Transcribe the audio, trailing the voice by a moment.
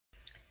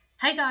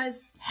Hey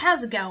guys,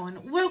 how's it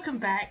going? Welcome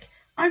back.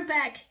 I'm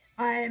back.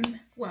 I'm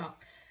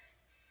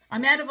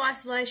out of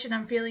isolation.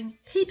 I'm feeling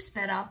heaps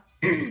better.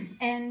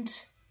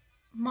 And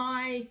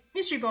my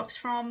mystery box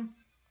from,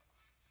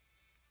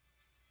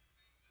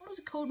 what was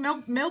it called?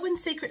 Melbourne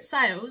Secret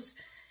Sales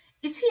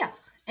is here.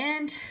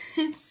 And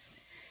it's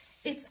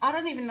I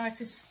don't even know if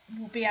this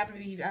will be able to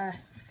be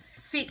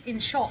fit in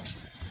shot.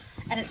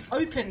 And it's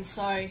open,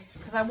 so,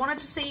 because I wanted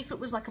to see if it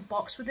was like a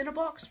box within a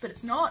box, but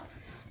it's not.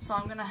 So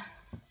I'm gonna...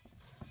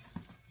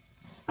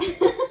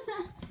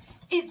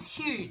 It's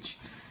huge.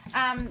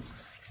 And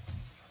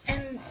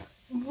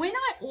when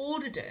I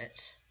ordered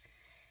it,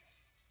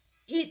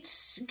 it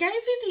gave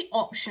you the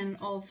option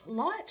of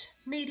light,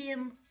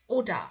 medium,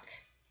 or dark.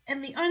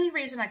 And the only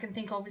reason I can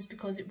think of is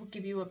because it would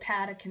give you a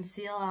powder,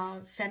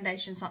 concealer,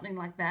 foundation, something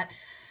like that.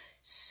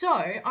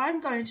 So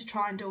I'm going to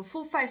try and do a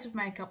full face of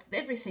makeup with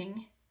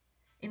everything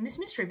in this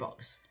mystery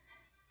box.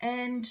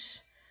 And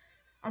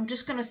I'm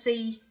just going to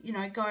see,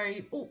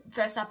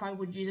 first up I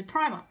would use a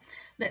primer.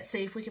 Let's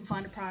see if we can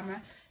find a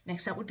primer.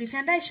 Next up would be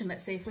foundation.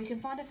 Let's see if we can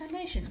find a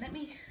foundation. Let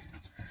me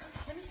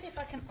see if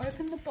I can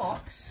open the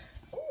box.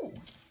 Ooh,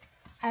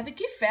 I have a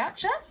gift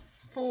voucher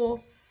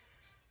for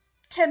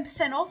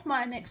 10% off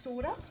my next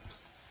order.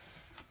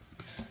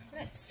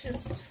 Let's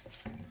just...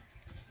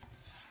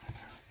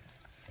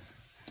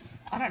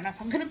 I don't know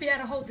if I'm going to be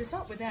able to hold this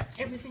up without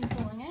everything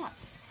falling out.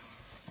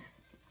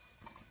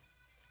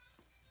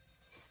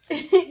 You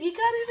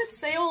can't even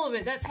see all of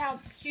it. That's how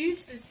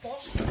huge this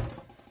box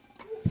is.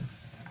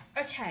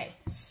 Okay,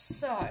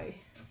 so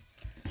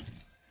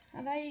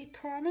are they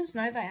primers?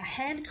 No, they are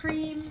hand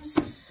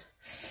creams.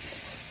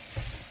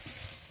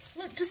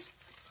 Look, just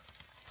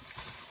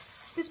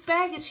this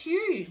bag is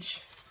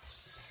huge.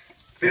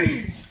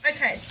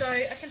 Okay, so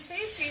I can see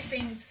a few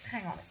things.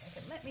 Hang on a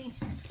second. I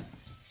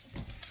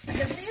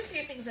can see a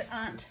few things that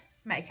aren't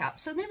makeup.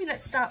 So maybe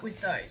let's start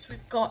with those.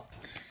 We've got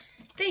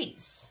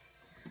these.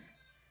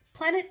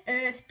 Planet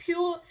Earth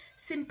Pure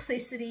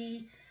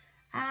Simplicity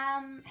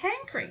hand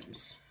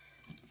creams.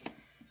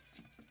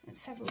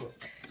 Let's have a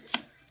look.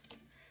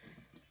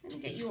 Let me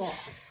get you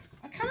off.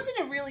 It comes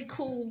in a really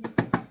cool,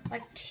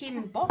 like,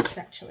 tin box,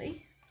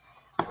 actually.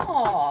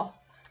 Oh,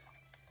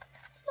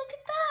 look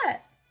at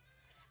that.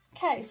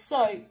 Okay,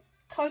 so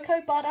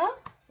cocoa butter,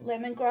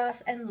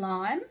 lemongrass and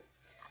lime,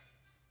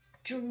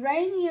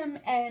 geranium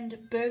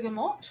and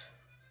bergamot,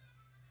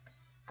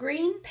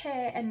 green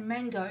pear and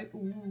mango,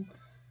 ooh,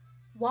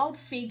 wild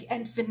fig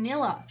and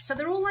vanilla. So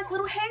they're all like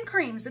little hand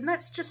creams, and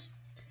that's just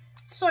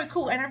so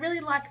cool. And I really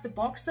like the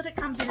box that it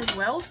comes in as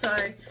well. So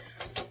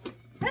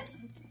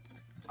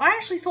I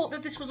actually thought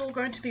that this was all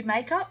going to be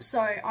makeup,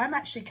 so I'm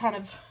actually kind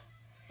of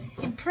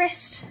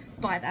impressed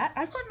by that.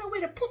 I've got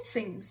nowhere to put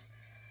things.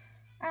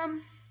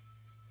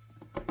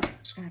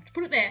 Just gonna have to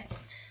put it there.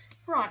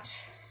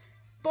 Right,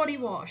 body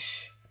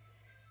wash.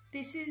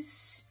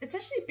 It's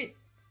actually a bit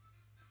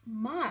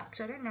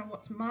marked. I don't know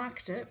what's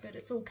marked it, but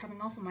it's all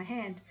coming off of my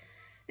hand.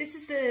 This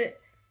is the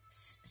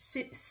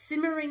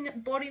Simmering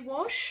Body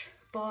Wash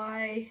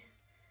by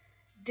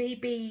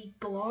DB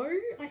Glow,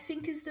 I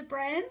think is the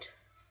brand.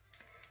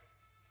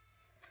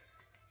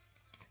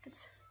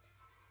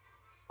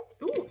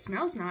 Ooh, it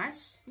smells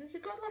nice. Has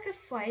it got like a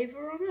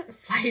flavour on it?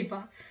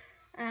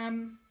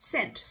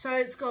 Scent. So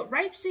it's got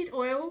grapeseed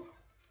oil,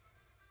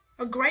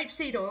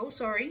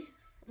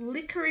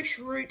 licorice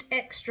root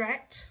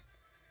extract,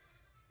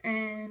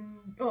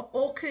 and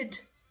orchid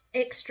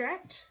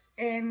extract,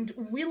 and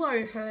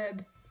willow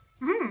herb.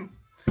 I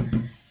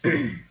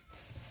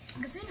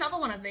can see another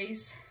one of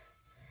these.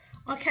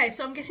 Okay,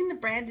 so I'm guessing the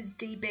brand is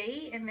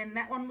DB, and then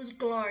that one was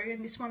Glow,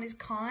 and this one is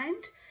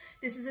Kind.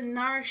 This is a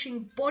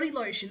nourishing body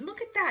lotion.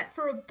 Look at that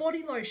for a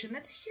body lotion.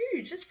 That's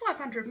huge. That's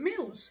 500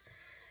 mils.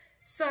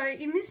 So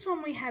in this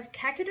one we have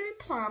Kakadu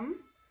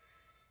Plum,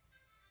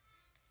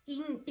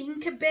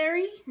 Inca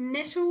Berry,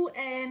 Nettle,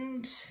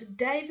 and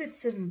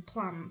Davidson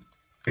Plum.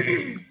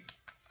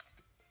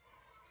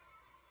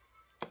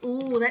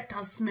 Ooh, that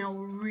does smell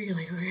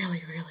really,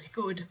 really, really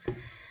good.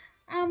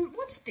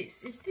 What's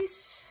this? Is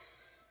this...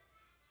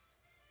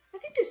 I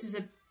think this is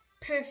a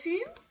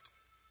perfume.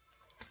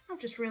 I've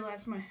just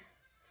realised my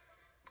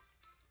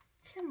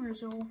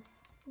camera's all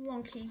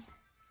wonky.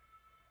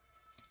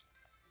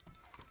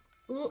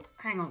 Oh,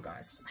 hang on,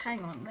 guys.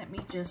 Hang on. Let me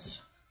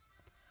just...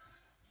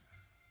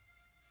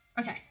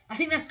 Okay, I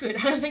think that's good.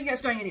 I don't think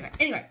that's going anywhere.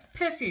 Anyway,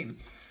 perfume,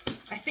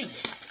 I think.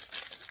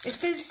 It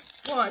says,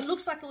 well, it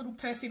looks like a little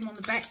perfume on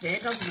the back there,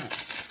 doesn't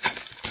it?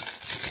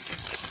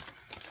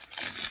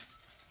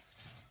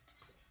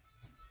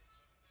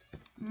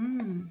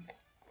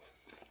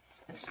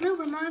 That smell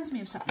reminds me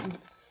of something.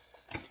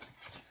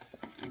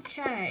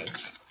 Okay.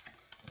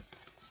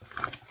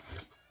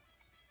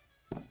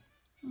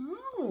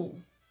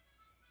 Oh,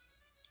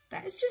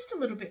 that is just a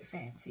little bit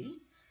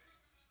fancy.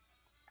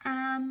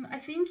 I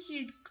think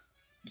you'd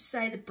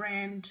say the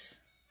brand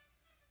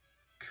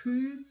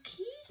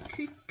Cookie?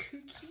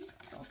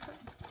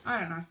 I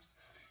don't know.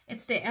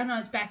 It's there. I know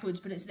it's backwards,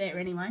 but it's there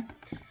anyway.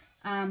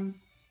 And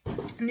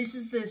this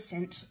is the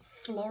scent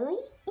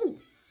Floral. Ooh.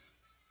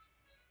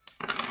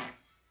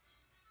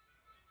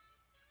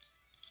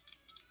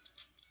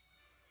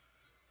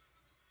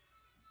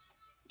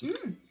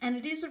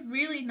 And it is a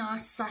really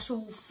nice,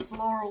 subtle,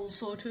 floral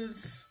sort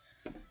of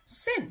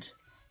scent.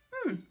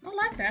 I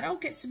like that. I'll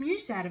get some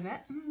use out of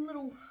it.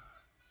 Little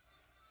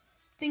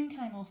thing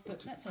came off, but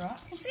that's all right.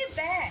 I can see a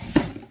bag.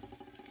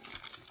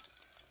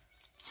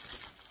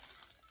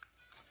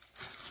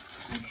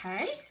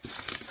 Okay.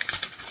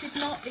 Did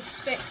not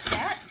expect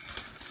that.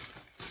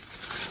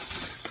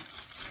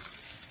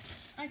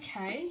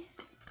 Okay.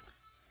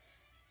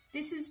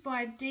 This is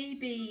by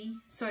DB,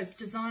 so it's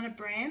Designer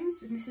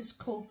Brands, and this is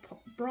called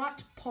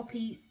Bright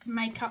Poppy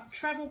Makeup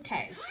Travel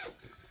Case.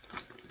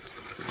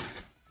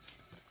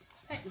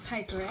 Take the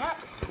paper out.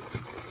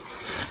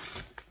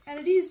 And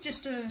it is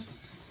just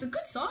it's a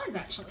good size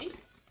actually.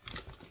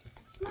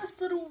 Nice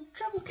little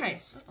travel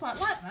case. I quite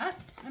like that.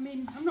 I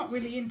mean, I'm not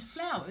really into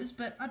flowers,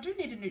 but I do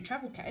need a new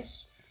travel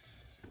case.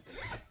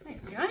 There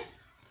we go.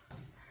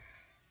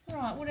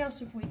 Right, what else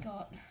have we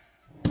got?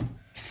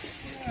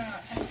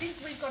 I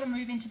think we've got to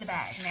move into the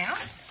bag now.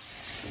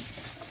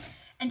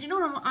 And you know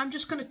what, I'm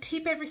just going to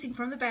tip everything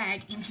from the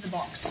bag into the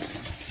box.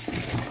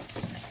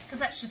 Because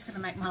that's just going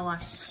to make my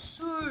life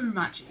so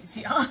much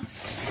easier.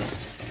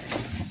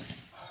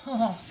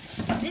 Oh,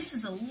 this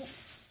is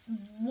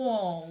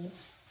whoa.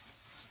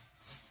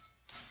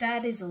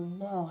 That is a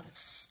lot of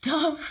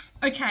stuff.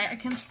 Okay, I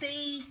can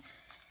see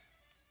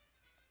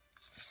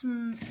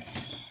some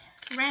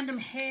random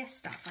hair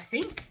stuff, I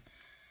think.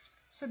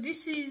 So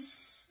this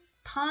is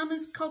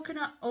Palmer's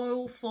Coconut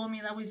Oil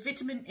Formula with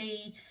Vitamin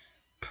E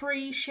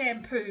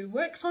Pre-Shampoo.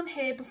 Works on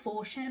hair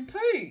before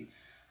shampoo.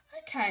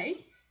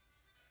 Okay.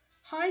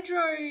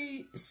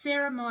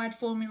 Hydroceramide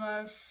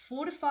Formula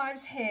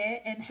fortifies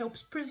hair and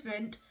helps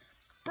prevent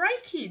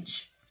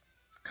breakage.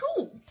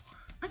 Cool.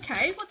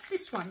 Okay, what's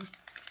this one?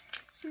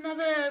 It's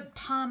another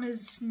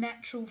Palmer's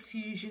Natural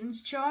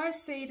Fusions Chia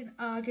Seed and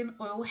Argan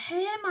Oil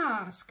Hair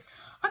Mask.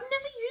 I've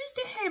never used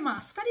a hair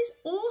mask. That is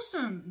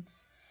awesome.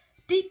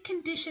 Deep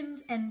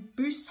conditions and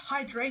boosts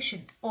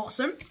hydration.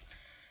 Awesome.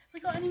 We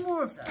got any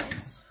more of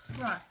those?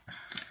 Right.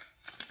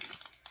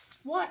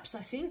 Wipes,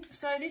 I think.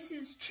 So this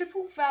is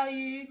triple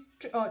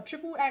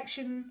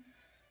action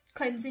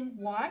cleansing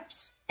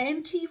wipes.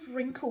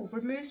 Anti-wrinkle.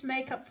 Removes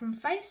makeup from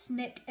face,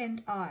 neck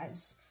and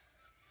eyes.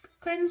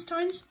 Cleanse,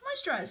 tones,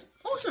 moisturize.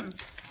 Awesome.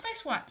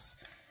 Face wipes.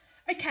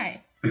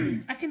 Okay.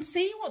 I can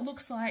see what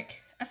looks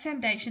like a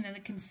foundation and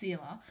a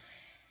concealer.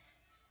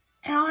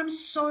 And I'm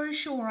so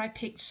sure I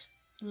picked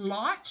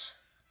light,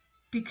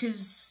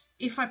 because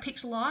if I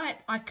picked light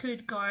I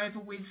could go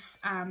over with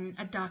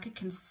a darker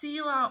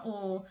concealer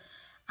or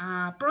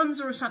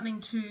bronzer or something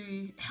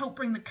to help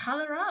bring the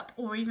colour up,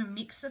 or even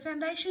mix the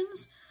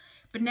foundations.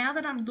 But now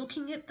that I'm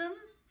looking at them,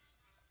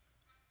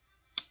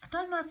 I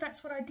don't know if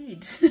that's what I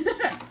did.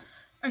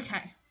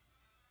 Okay,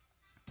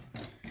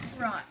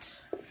 right,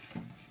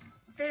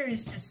 there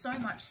is just so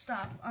much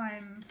stuff.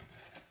 I'm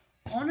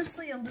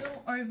honestly a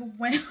little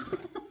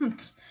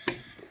overwhelmed.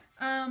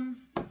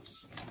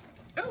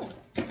 Oh,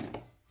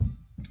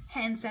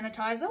 hand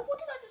sanitizer. What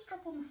did I just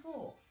drop on the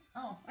floor?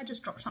 Oh, I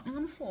just dropped something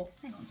on the floor.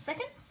 Hang on a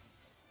second.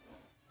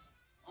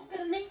 I'm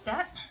going to need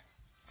that.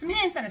 Some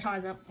hand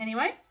sanitizer.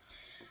 Anyway,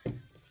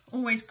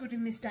 always good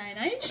in this day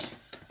and age.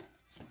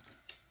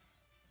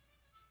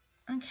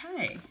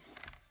 Okay.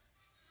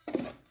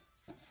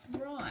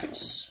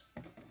 Right.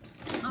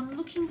 I'm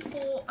looking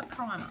for a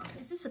primer.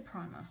 Is this a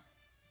primer?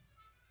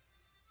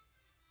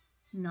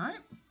 No.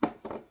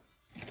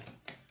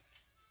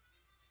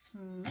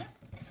 No.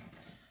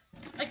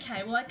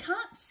 Okay, well I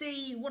can't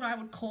see what I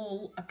would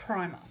call a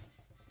primer.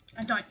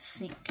 I don't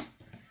think.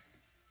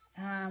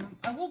 I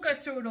will go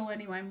through it all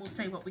anyway and we'll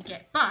see what we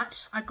get.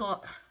 But I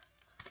got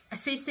a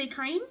CC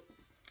cream,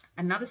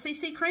 another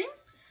CC cream.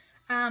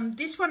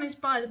 This one is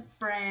by the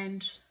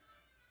brand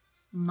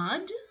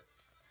Mud.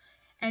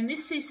 And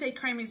this CC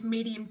cream is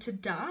medium to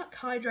dark,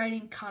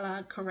 hydrating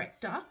colour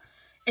corrector,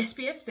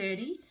 SPF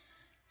 30.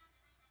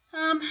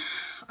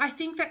 I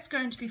think that's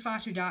going to be far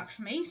too dark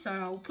for me, so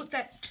I'll put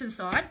that to the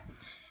side.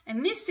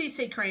 And this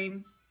CC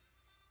cream,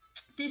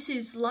 this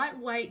is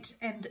lightweight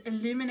and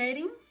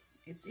illuminating.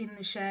 It's in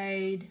the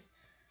shade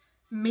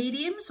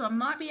medium, so I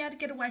might be able to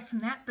get away from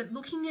that. But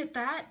looking at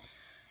that,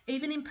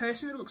 even in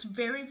person, it looks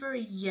very,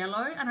 very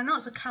yellow. And I know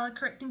it's a colour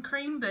correcting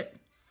cream, but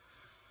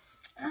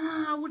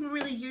I wouldn't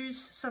really use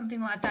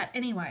something like that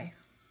anyway.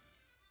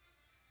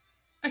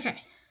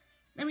 Okay,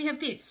 then we have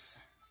this.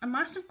 I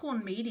must have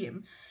gone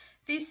medium.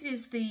 This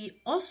is the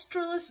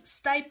Australis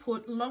Stay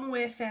Put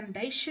Longwear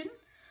Foundation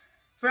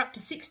for up to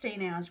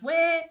 16 hours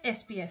wear,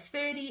 SPF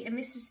 30, and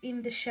this is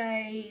in the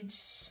shade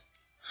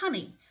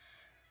Honey.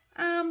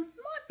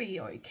 Might be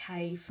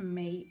okay for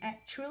me,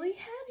 actually.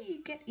 How do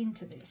you get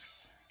into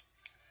this?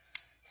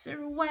 Is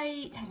there a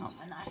way? Hang on,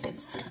 my knife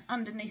is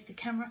underneath the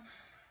camera.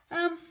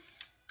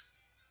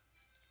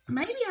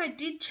 Maybe I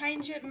did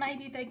change it.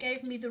 Maybe they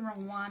gave me the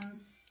wrong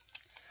one.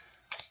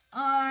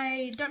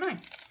 I don't know.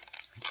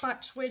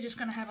 But we're just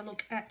going to have a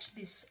look at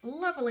this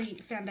lovely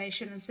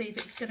foundation and see if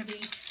it's going to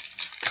be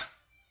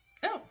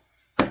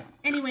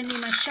anywhere near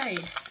my shade.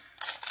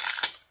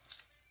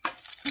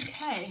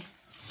 Okay.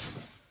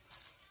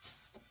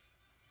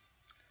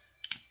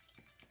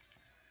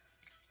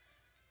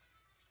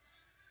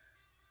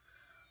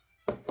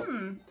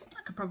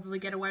 probably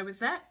get away with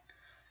that.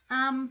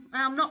 I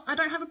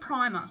don't have a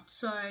primer,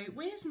 so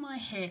where's my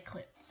hair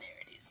clip? There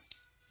it is.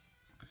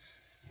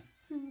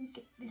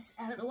 Get this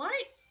out of the way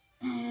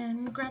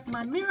and grab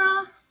my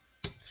mirror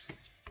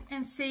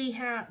and see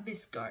how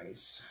this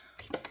goes.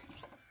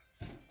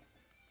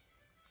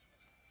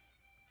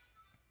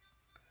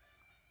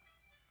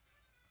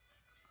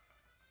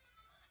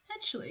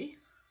 Actually,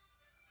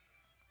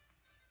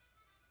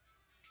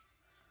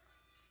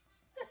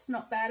 that's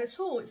not bad at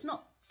all. It's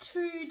not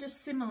too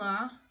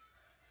dissimilar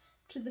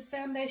to the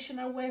foundation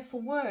I wear for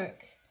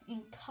work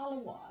in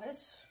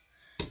colour-wise.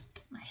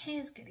 My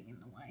hair's getting in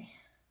the way.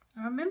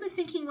 I remember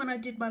thinking when I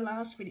did my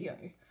last video,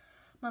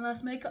 my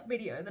last makeup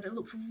video, that it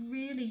looked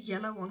really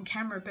yellow on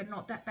camera but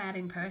not that bad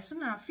in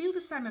person, and I feel the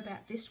same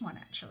about this one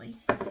actually.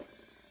 I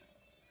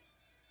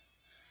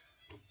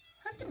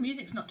hope the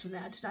music's not too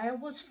loud today. I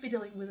was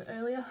fiddling with it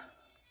earlier.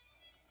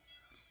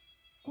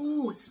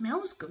 Oh, it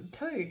smells good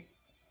too.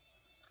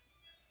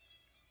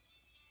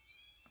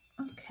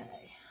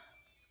 Okay.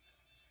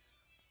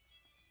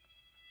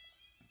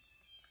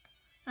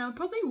 Now I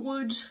probably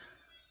would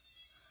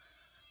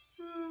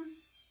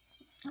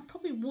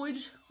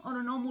on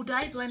a normal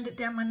day blend it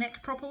down my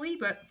neck properly,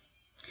 but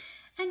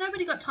ain't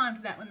nobody got time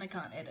for that when they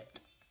can't edit.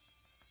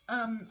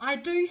 I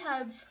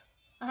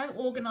have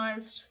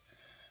organised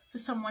for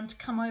someone to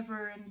come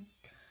over and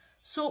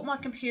sort my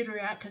computer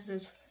out because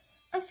there's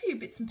a few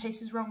bits and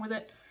pieces wrong with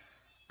it.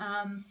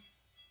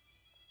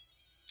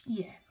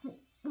 Yeah,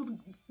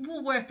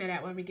 we'll work that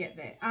out when we get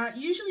there.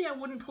 Usually I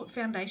wouldn't put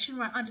foundation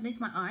right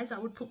underneath my eyes. I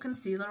would put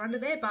concealer under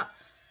there, but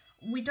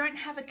we don't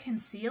have a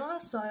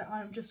concealer, so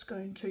I'm just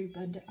going to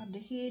blend it under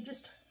here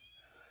just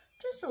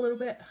a little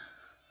bit.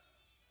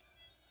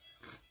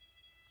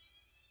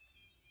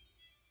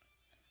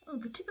 Oh,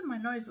 the tip of my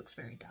nose looks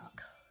very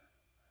dark.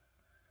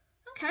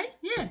 Okay,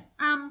 yeah.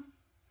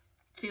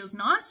 Feels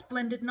nice,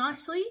 blended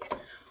nicely.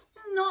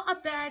 Not a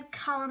bad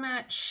colour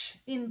match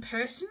in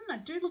person. I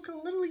do look a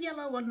little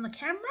yellow on the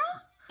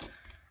camera.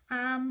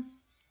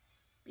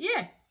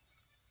 Yeah,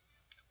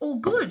 all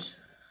good.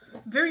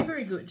 Very,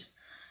 very good.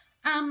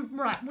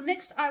 Right, well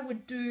next I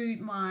would do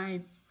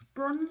my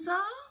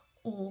bronzer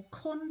or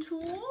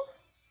contour.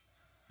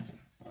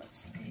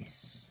 What's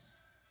this?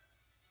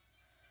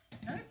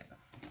 Nope.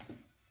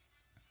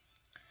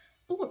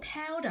 Oh, a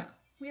powder.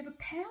 We have a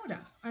powder.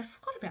 I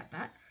forgot about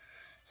that.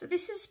 So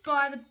this is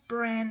by the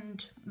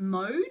brand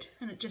Mode,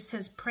 and it just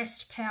says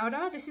pressed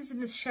powder. This is in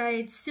the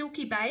shade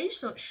Silky Beige,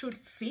 so it should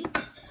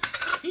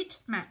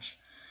match.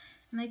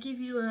 And they give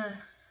you a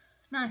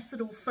nice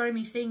little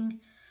foamy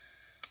thing.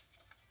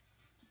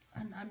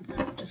 And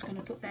I'm just going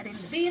to put that in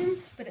the bin,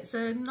 but it's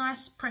a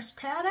nice pressed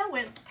powder.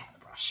 Where's the powder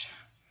brush?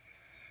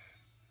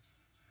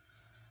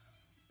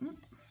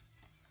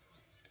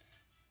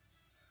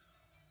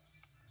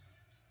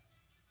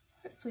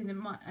 Hopefully they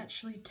might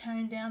actually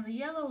tone down the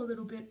yellow a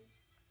little bit.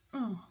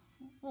 Oh,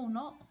 or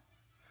not.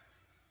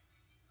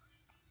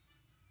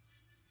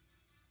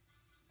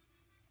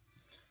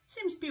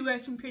 Seems to be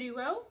working pretty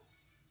well.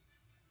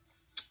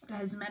 It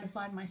has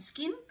mattified my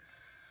skin.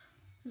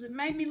 Has it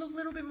made me look a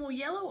little bit more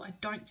yellow? I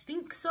don't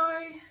think so.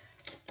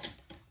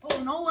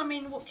 Oh no, I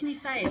mean, what can you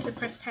say? It's a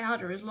pressed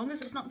powder. As long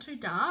as it's not too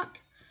dark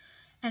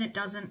and it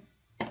doesn't,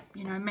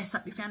 you know, mess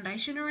up your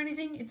foundation or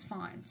anything, it's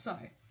fine. So,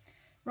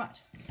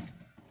 right.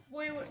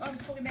 I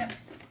was talking about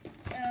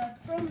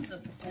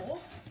bronzer before.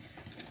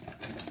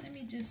 Let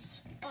me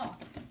just,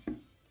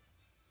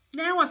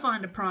 now I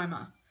find a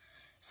primer.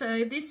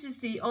 So this is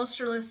the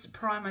Australis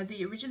Primer,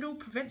 the original.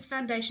 Prevents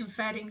foundation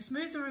fading,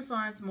 smooths and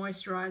refines,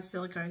 moisturised,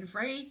 silicone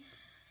free.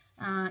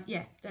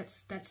 Yeah,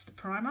 that's the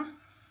primer.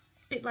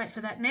 Bit late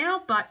for that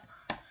now, but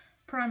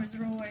primers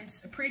are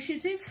always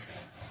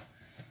appreciative.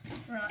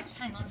 Right,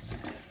 hang on.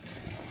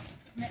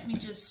 Let me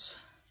just...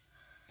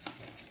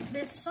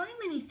 There's so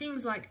many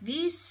things like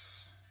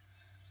this.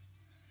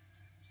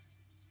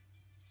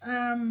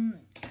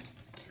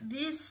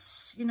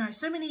 This, you know,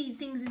 so many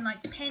things in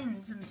like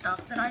pens and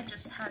stuff that I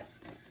just have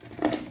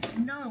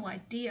no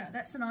idea.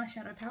 That's an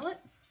eyeshadow palette.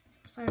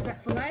 Save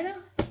that for later.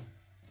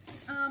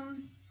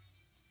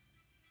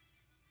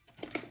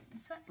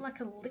 Is that like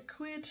a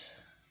liquid?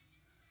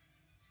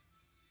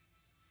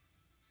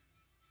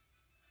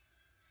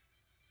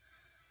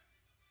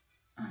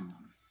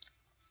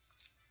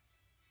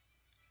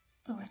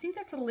 Oh, I think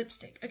that's a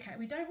lipstick. Okay,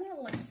 we don't want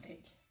a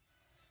lipstick.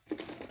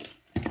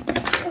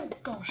 Oh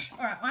gosh.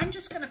 All right, I'm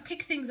just going to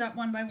pick things up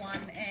one by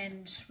one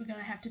and we're going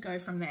to have to go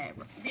from there.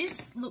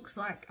 This looks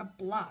like a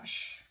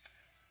blush.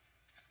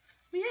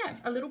 We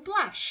have a little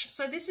blush.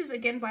 So this is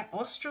again by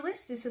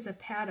Australis. This is a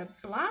powder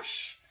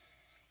blush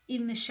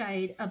in the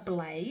shade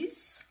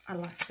Ablaze. I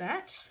like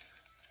that.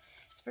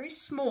 It's very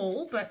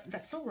small, but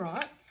that's all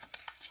right.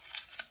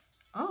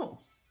 Oh.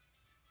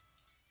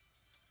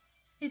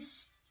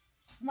 It's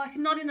like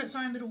not in its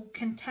own little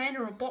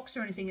container or box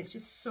or anything. It's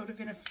just sort of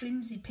in a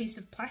flimsy piece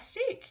of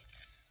plastic.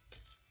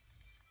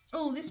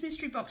 Oh, this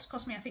mystery box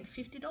cost me, I think,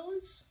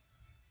 $50.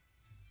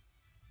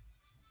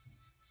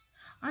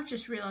 I've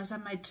just realised I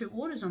made 2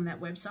 orders on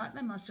that website.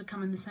 They must have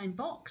come in the same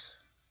box.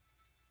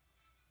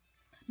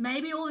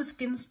 Maybe all the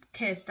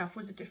skincare stuff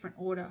was a different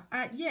order.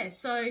 Yeah,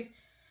 so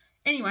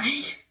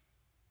anyway,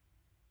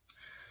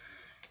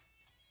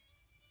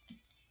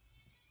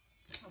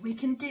 we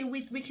can deal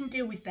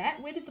with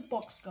that. Where did the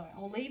box go?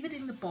 I'll leave it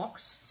in the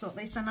box so at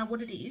least I know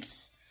what it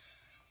is.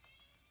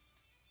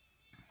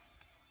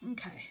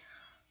 Okay.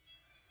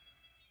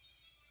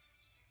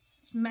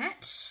 It's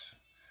matte.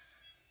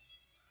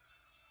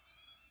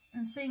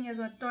 And seeing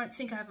as I don't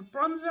think I have a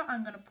bronzer,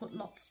 I'm going to put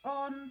lots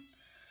on.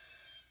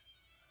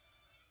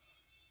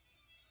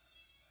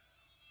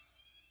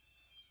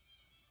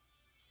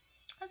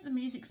 Hope the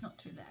music's not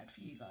too loud for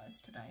you guys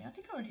today. I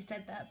think I already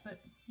said that, but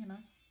you know.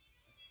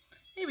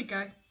 Here we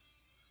go.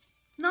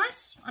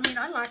 Nice. I mean,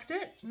 I liked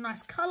it.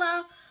 Nice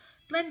colour.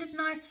 Blended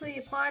nicely.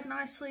 Applied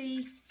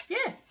nicely.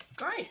 Yeah,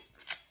 great.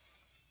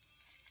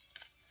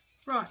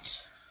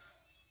 Right.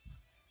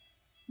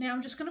 Now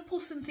I'm just going to pull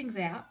some things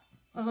out.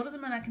 A lot of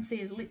them I can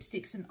see are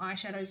lipsticks and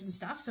eyeshadows and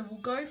stuff. So we'll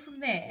go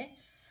from there.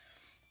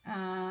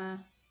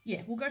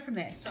 Yeah, we'll go from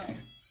there. So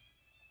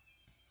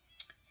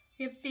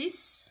we have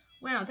this.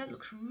 Wow, that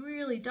looks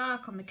really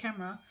dark on the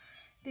camera.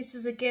 This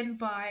is again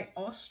by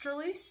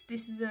Australis.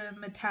 This is a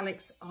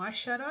metallics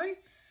eyeshadow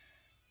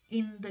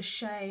in the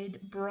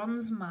shade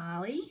Bronze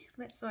Marley.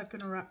 Let's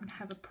open her up and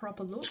have a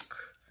proper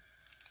look.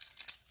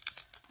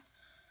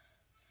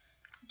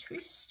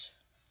 Twist.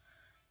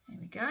 There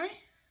we go.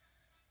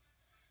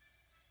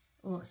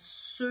 Oh,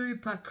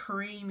 super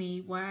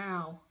creamy.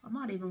 Wow. I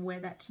might even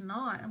wear that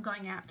tonight. I'm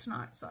going out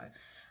tonight, so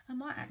I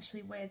might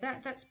actually wear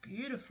that. That's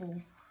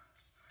beautiful.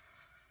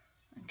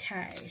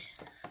 Okay.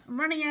 I'm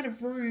running out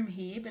of room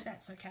here, but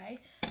that's okay.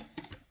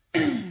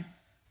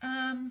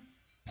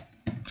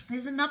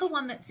 There's another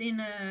one that's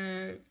in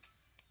a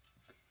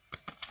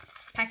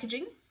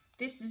packaging.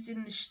 This is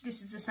in the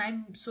this is the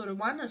same sort of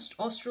one.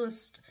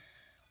 Australis.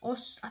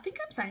 I think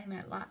I'm saying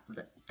that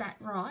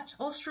right.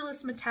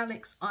 Australis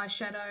Metallics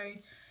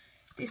eyeshadow.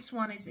 This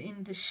one is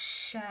in the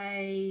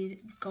shade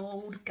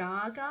Gold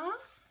Gaga.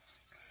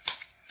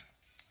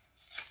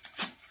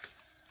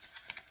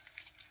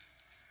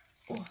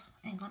 Oh,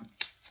 hang on.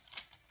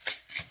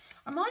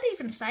 I might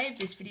even save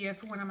this video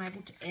for when I'm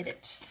able to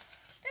edit.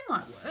 That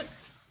might work.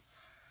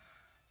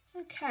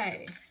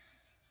 Okay.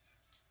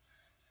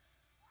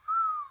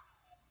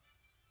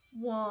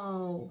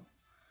 Whoa.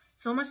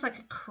 It's almost like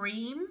a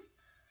cream,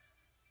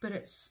 but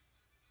it's,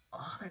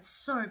 oh, that's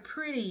so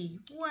pretty.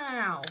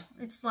 Wow.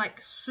 It's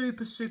like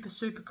super, super,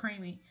 super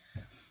creamy.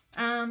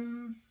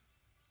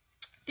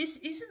 This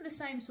isn't the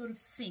same sort of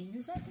thing.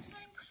 Is that the same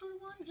sort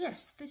of one?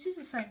 Yes, this is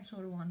the same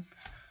sort of one.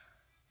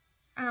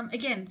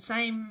 Again,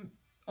 same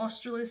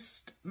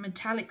Australis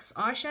Metallics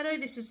eyeshadow.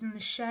 This is in the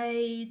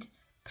shade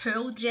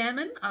Pearl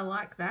Jammin'. I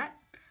like that.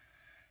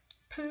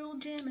 Pearl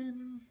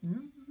Jammin'.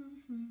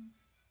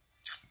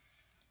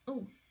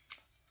 Oh.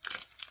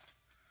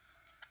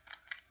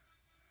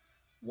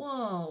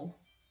 Whoa.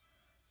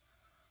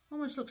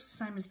 Almost looks the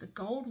same as the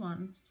gold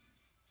one.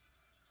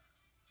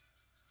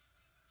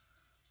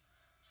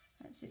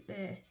 That's it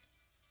there.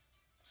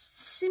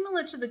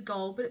 Similar to the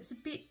gold, but it's a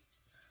bit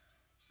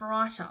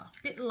brighter, a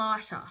bit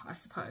lighter, I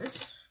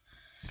suppose.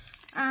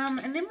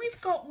 And then we've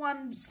got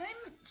one, same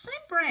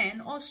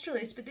brand,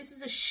 Australis, but this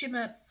is a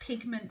shimmer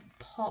pigment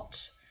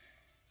pot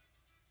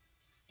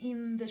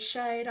in the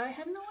shade, I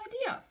have no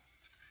idea.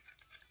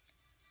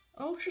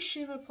 Ultra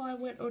shimmer, apply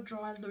wet or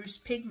dry loose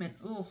pigment.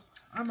 Oh,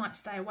 I might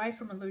stay away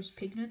from a loose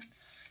pigment,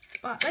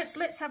 but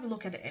let's have a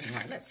look at it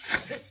anyway.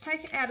 Let's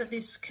take it out of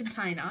this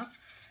container,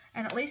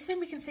 and at least then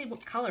we can see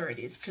what colour it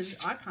is, because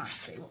I can't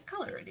see what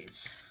colour it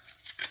is.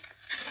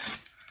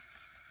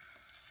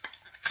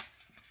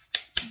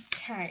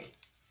 Okay.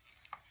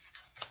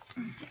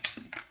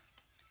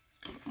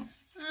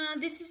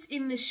 This is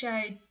in the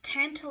shade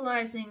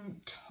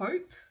Tantalising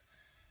Taupe,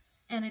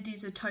 and it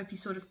is a taupey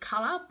sort of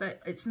colour,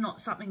 but it's not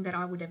something that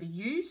I would ever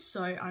use,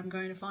 so I'm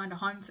going to find a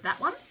home for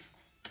that one.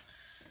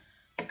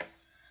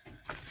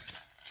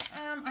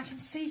 I can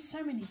see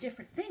so many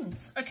different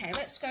things. Okay,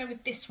 let's go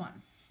with this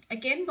one.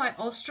 Again by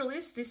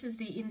Australis. This is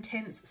the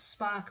Intense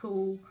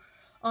Sparkle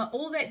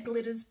All That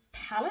Glitters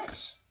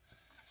palette.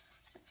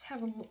 Let's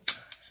have a look.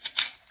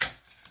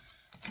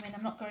 I mean,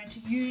 I'm not going to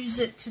use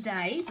it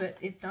today, but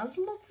it does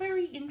look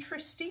very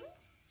interesting.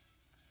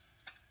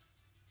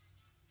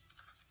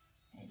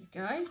 There you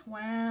go.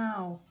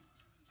 Wow.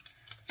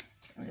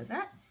 Get rid of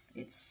that.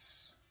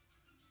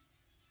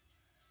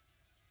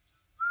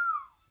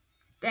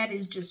 That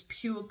is just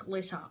pure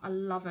glitter. I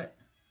love it.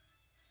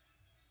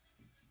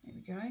 There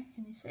we go.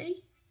 Can you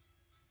see?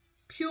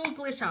 Pure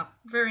glitter.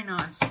 Very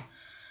nice.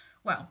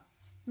 Well,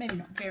 maybe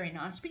not very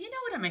nice, but you know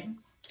what I mean.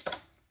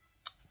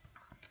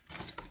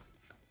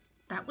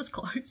 That was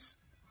close.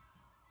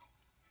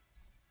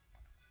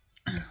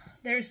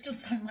 There is still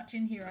so much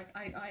in here.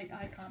 I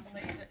can't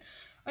believe it.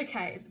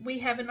 Okay, we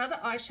have another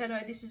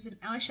eyeshadow. This is an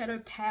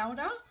eyeshadow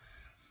powder.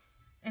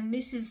 And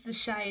this is the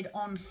shade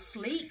On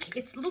Fleek.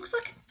 It looks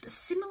like a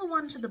similar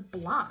one to the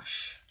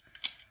blush.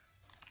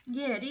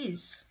 Yeah, it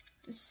is.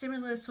 It's a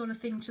similar sort of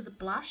thing to the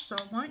blush. So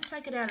I won't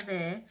take it out of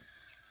there.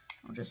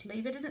 I'll just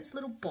leave it in its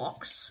little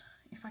box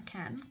if I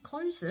can,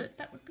 close it,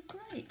 that would be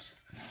great.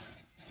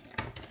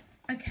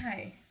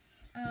 Okay,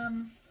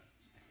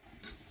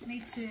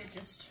 need to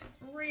just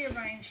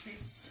rearrange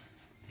this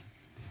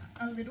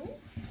a little.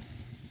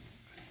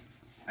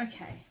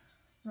 Okay,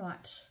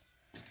 right.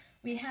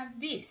 We have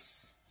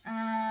this.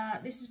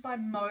 This is by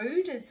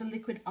Mode. It's a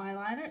liquid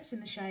eyeliner. It's in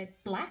the shade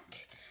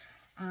Black.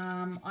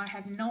 I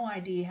have no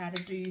idea how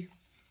to do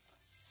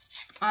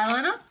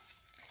eyeliner,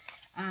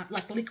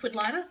 like liquid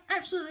liner.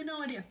 Absolutely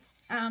no idea.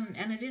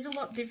 And it is a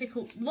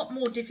lot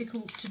more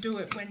difficult to do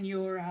it when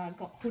you're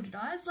got hooded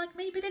eyes like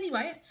me. But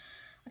anyway,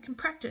 I can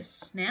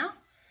practice now.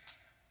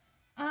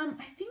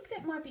 I think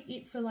that might be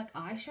it for like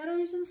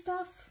eyeshadows and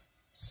stuff.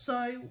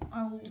 So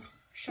I'll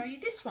show you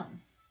this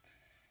one.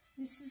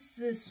 This is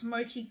the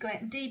Smoky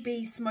Glam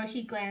DB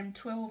Smoky Glam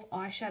 12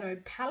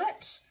 eyeshadow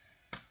palette.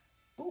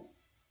 Oh,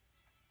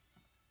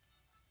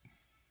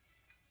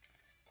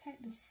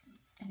 take this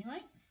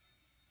anyway.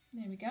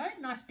 There we go.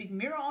 Nice big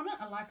mirror on it.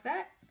 I like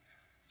that.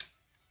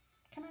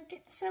 Can I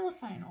get the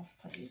cellophane off,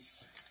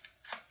 please?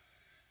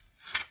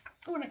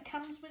 Oh, and it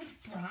comes with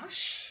a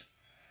brush.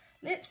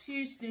 Let's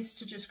use this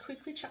to just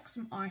quickly chuck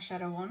some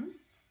eyeshadow on.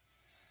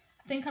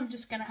 I think I'm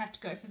just going to have to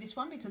go for this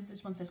one because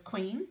this one says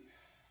Queen.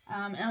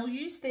 And I'll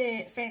use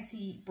their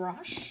fancy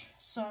brush.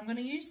 So I'm going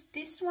to use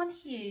this one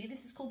here.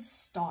 This is called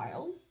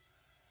Style.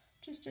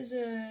 Just as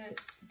a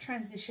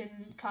transition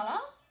colour.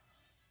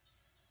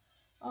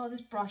 Oh,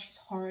 this brush is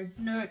horrid.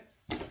 No.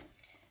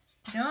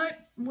 No.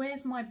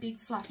 Where's my big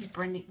fluffy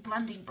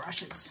blending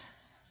brushes?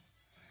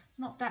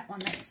 Not that one.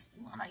 That's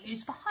the one I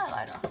use for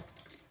highlighter.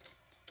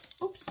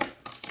 Oops.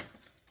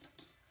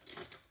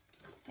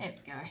 There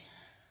we go.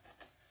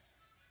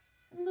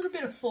 A little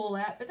bit of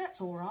fallout, but that's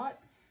all right.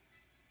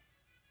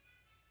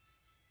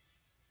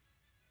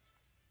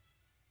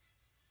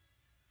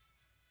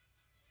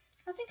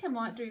 I think I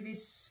might do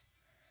this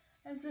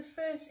as the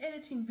first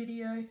editing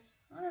video.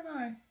 I don't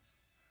know.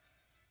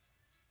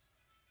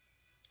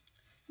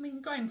 I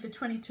mean, going for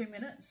 22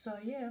 minutes, so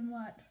yeah, I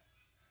might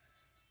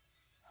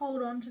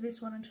hold on to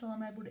this one until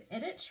I'm able to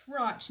edit.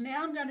 Right,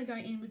 now I'm going to go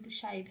in with the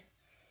shade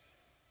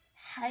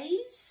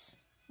Haze,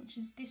 which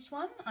is this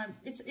one.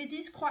 It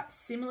is quite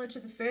similar to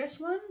the first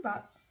one,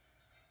 but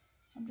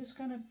I'm just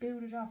going to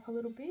build it up a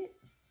little bit.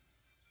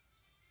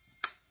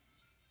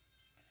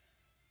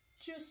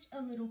 Just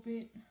a little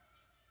bit.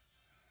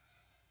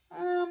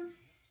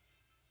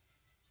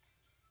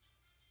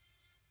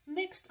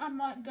 Next I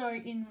might go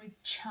in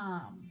with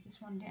Charm, this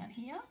one down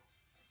here.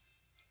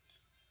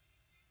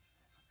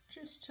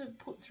 Just to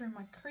put through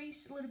my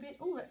crease a little bit.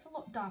 Oh, that's a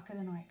lot darker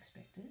than I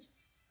expected.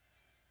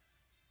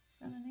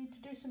 Gonna need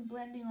to do some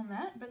blending on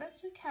that, but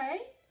that's okay.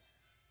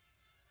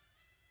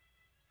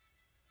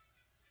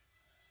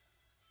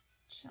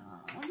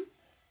 Charm.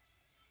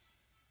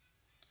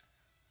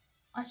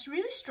 I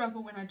really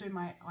struggle when I do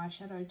my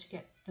eyeshadow to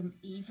get them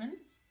even.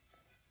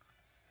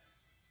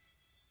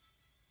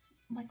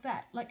 Like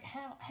that. Like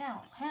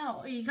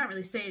how? You can't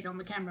really see it on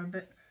the camera,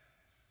 but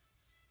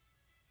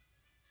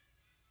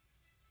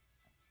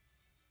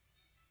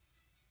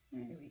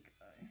there we go.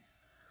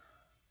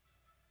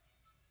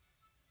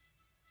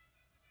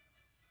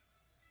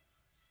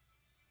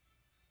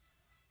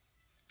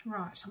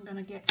 Right, I'm going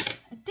to get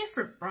a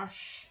different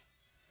brush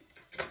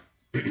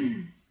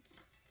and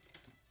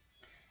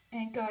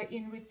go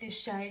in with this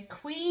shade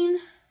Queen.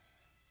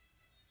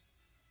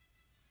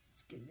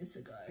 Let's give this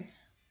a go.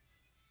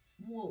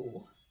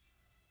 Whoa.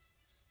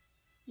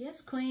 Yes,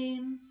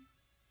 Queen.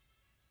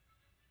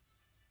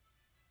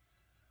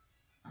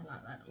 I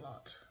like that a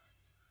lot.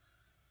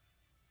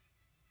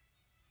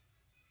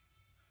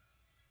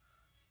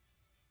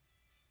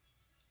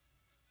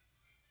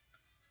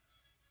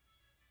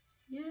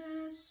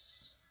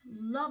 Yes,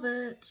 love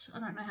it. I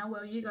don't know how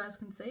well you guys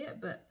can see it,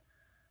 but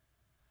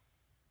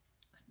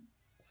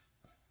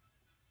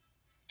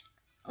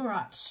all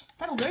right,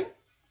 that'll do.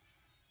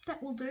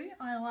 That will do.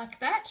 I like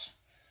that.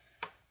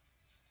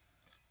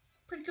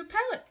 Pretty good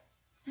palette.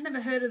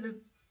 Never heard of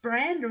the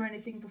brand or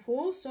anything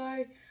before,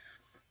 so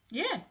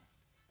yeah,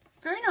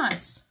 very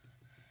nice.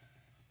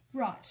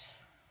 Right,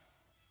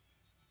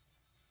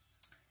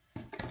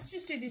 let's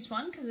just do this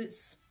one because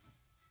it's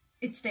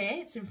there,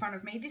 it's in front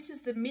of me. This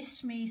is the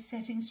Mist Me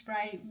Setting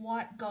Spray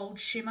White Gold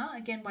Shimmer,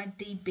 again by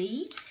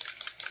DB.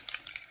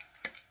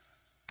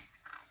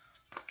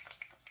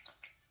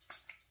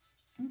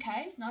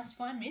 Okay, nice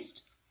fine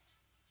mist.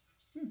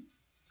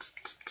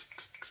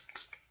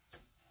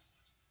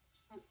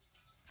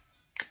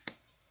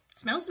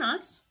 Smells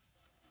nice.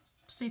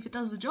 See if it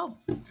does the job.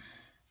 Oh,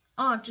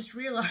 I've just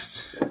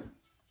realised.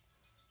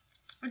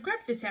 I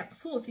grabbed this out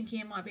before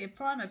thinking it might be a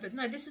primer, but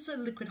no, this is a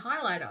liquid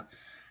highlighter.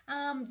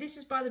 This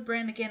is by the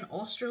brand, again,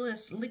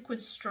 Australis Liquid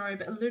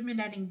Strobe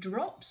Illuminating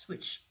Drops,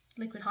 which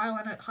liquid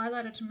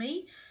highlighter to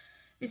me.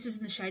 This is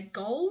in the shade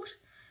Gold.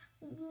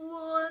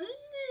 Well,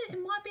 it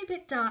might be a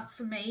bit dark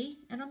for me,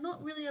 and I'm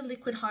not really a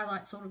liquid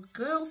highlight sort of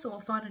girl, so I'll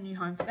find a new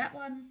home for that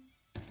one.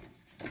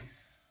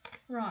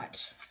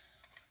 Right.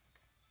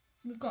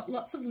 We've got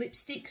lots of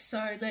lipsticks,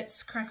 so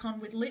let's crack on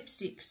with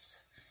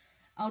lipsticks.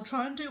 I'll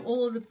try and do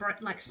all of the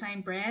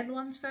same brand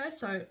ones first.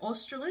 So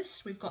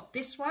Australis, we've got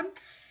this one.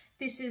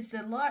 This is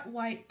the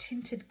lightweight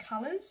tinted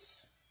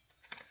colours.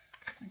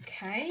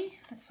 Okay,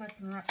 let's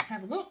open her up and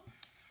have a look.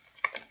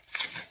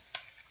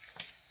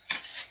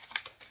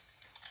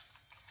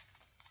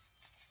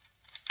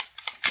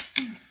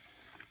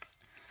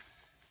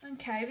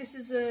 Okay, this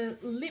is a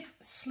lip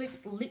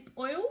slip lip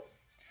oil,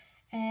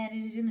 and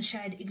it is in the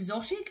shade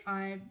Exotic.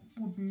 I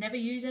would never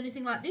use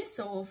anything like this,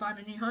 so I'll find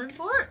a new home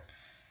for it.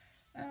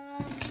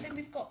 Then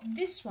we've got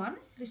this one.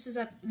 This is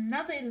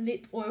another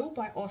lip oil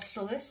by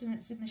Australis, and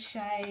it's in the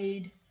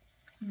shade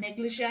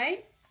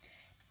Negligee.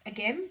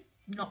 Again,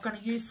 not going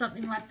to use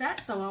something like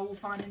that, so I will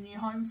find a new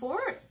home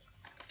for it.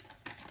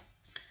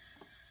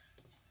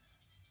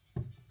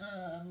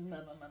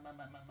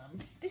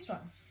 This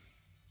one.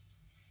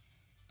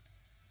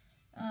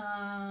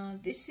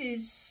 This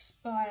is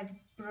by the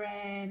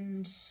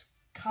brand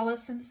Colour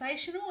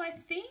Sensational, I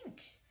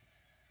think.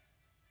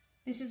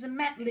 This is a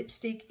matte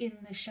lipstick in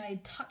the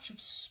shade Touch of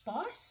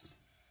Spice.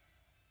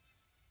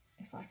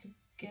 If I could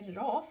get it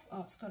off.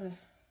 Oh, it's got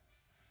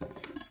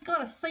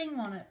a thing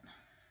on it.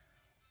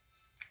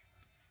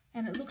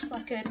 And it looks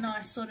like a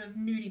nice sort of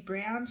nudie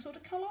brown sort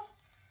of colour.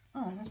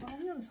 Oh, there's one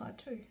on the other side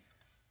too.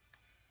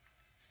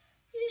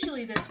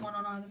 Usually there's one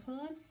on either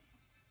side.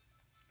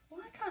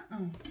 Why can't...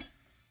 Oh.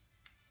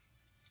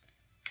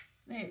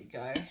 There we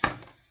go.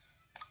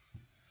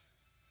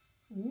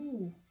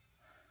 Ooh.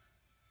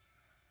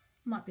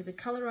 Might be the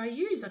colour I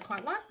use. I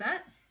quite like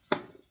that.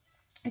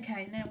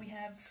 Okay, now we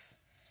have...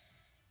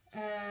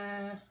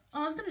 I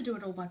was going to do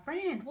it all by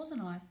brand,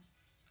 wasn't I?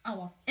 Oh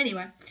well.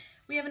 Anyway,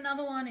 we have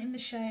another one in the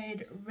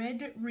shade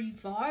Red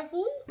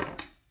Revival.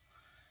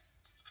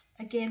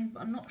 Again,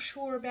 I'm not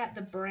sure about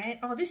the brand.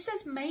 Oh, this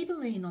says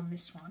Maybelline on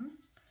this one.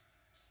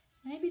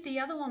 Maybe the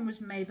other one was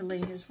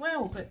Maybelline as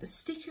well, but the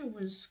sticker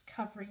was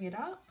covering it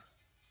up.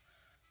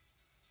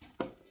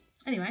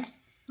 Anyway,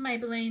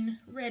 Maybelline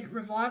Red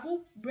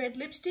Revival, red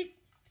lipstick,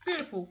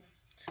 beautiful.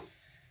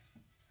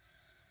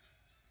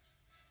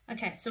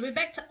 Okay, so we're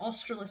back to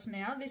Australis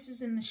now. This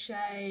is in the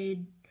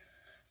shade,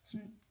 it's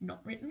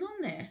not written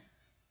on there,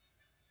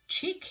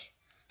 Chick.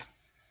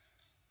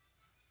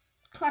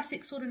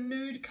 Classic sort of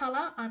nude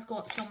colour. I've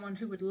got someone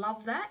who would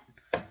love that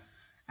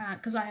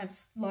because I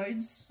have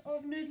loads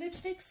of nude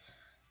lipsticks.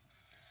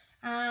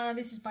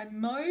 This is by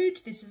Mode.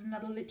 This is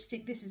another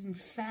lipstick. This is in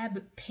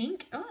Fab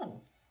Pink.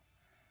 Oh,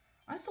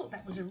 I thought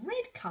that was a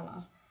red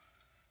colour.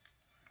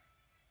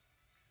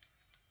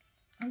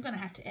 I'm going to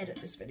have to edit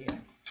this video.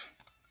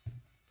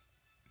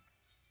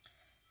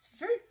 It's a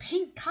very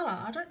pink colour.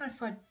 I don't know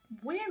if I'd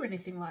wear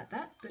anything like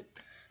that, but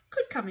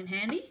could come in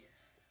handy.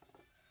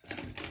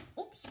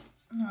 Oops.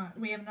 Alright,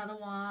 we have another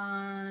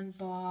one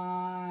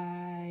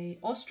by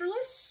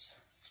Australis.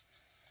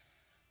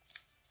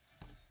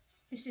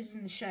 This is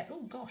in the shade,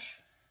 oh gosh,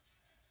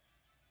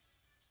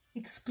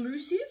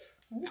 Exclusive.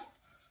 Ooh.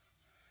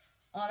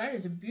 Oh, that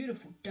is a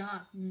beautiful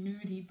dark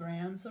nudie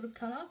brown sort of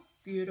colour.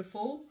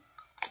 Beautiful.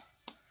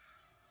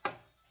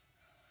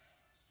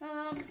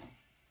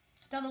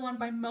 Another one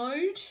by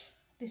Mode.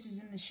 This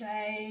is in the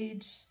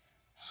shade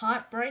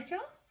Heartbreaker.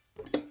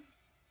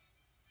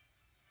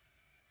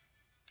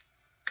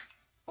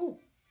 Oh,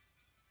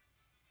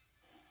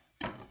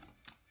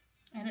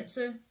 and it's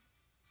a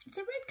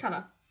red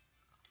colour.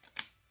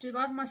 Do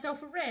love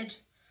myself a red.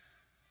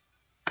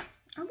 I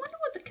wonder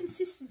what the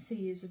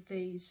consistency is of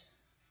these.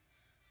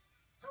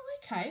 Oh,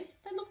 okay,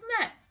 they look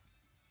matte.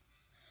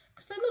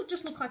 Because they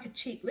just look like a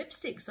cheap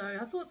lipstick, so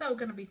I thought they were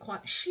going to be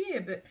quite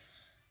sheer, but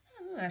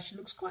oh, that actually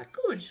looks quite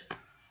good.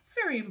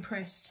 Very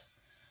impressed.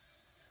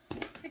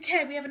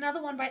 Okay, we have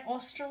another one by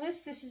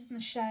Australis. This is in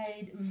the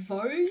shade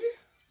Vogue.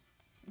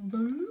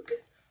 Vogue.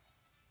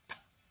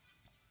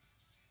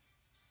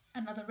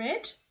 Another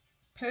red.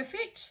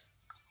 Perfect.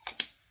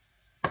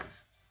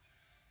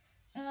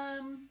 I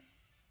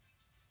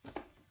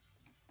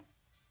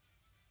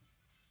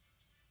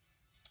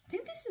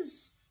think this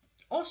is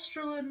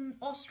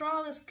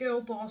Australis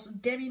Girl Boss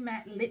Demi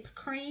Matte Lip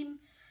Cream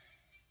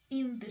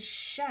in the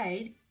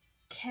shade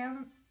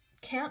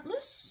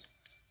Countless.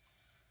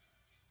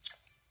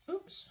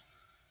 Oops.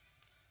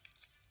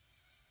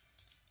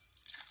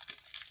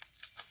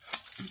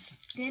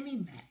 Demi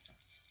matte.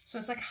 So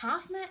it's like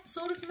half matte,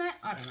 sort of matte.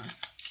 I don't know.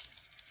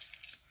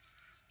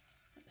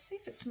 Let's see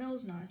if it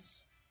smells nice.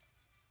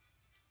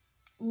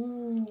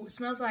 Ooh, it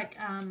smells like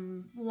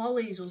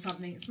lollies or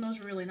something. It smells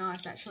really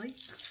nice, actually.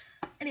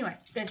 Anyway,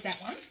 there's that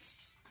one.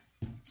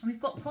 We've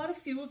got quite a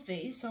few of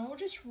these, so I'll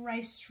just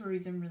race through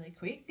them really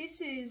quick.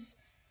 This is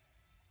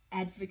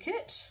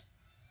Advocate.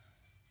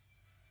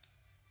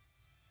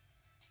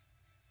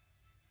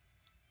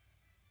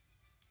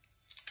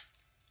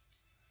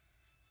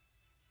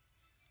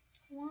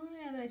 Why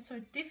are they so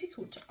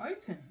difficult to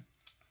open?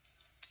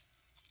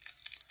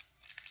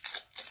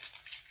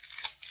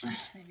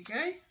 There we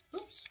go.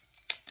 Oops.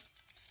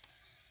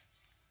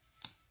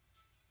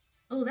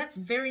 Oh, that's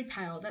very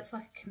pale. That's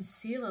like a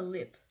concealer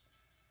lip.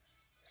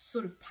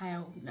 Sort of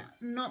pale. No,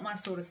 not my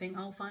sort of thing.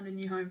 I'll find a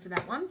new home for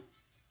that one.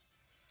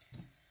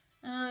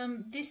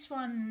 This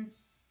one,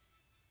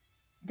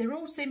 they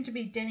all seem to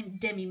be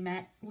demi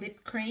matte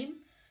lip cream.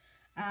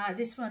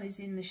 This one is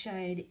in the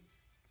shade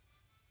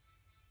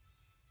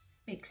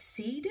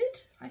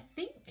Exceeded, I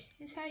think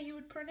is how you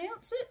would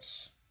pronounce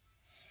it.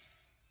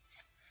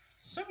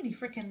 So many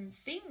freaking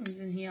things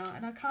in here,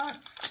 and I can't,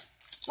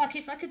 like,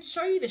 if I could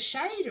show you the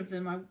shade of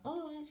them,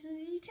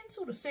 you can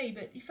sort of see,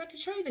 but if I could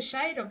show you the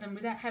shade of them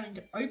without having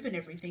to open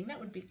everything, that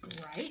would be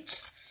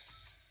great.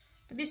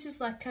 But this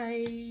is like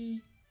a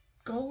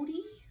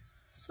goldy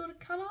sort of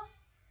colour.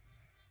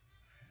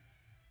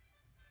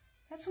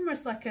 That's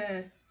almost like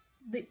a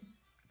lip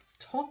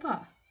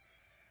topper.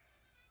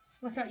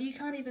 Like you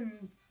can't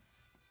even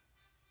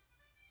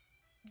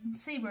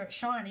see where it's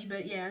shiny,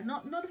 but yeah,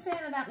 not a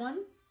fan of that one.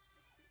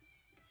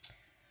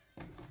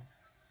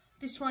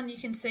 This one you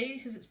can see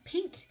because it's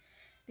pink.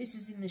 This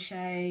is in the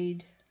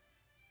shade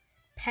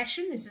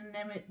Passion. This is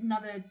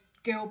another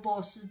Girl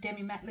Boss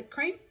Demi Matte Lip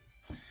Cream.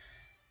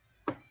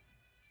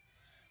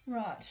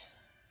 Right.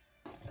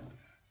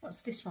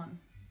 What's this one?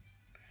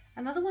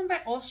 Another one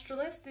by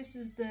Australis. This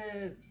is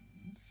the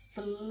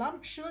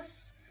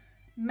Voluptuous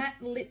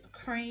Matte Lip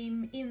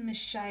Cream in the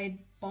shade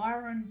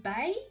Byron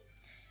Bay.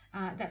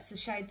 That's the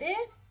shade there.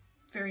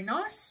 Very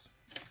nice.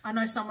 I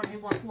know someone who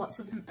wants lots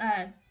of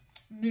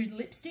nude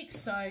lipsticks,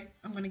 so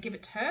I'm going to give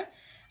it to her.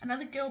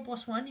 Another Girl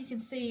Boss one. You can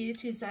see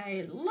it is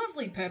a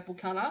lovely purple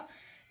colour.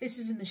 This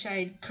is in the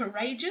shade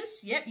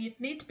Courageous. Yep, you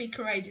need to be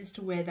courageous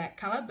to wear that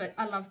colour, but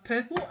I love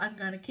purple. I'm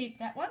going to keep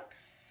that one.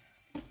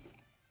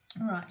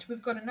 Right,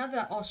 we've got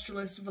another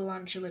Australis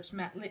Voluptuous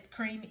Matte Lip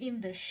Cream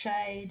in the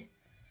shade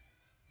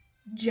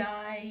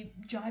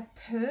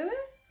Jaipur.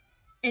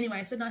 Anyway,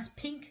 it's a nice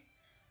pink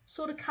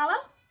sort of colour.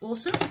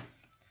 Awesome.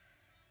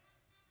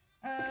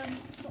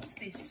 What's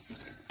this?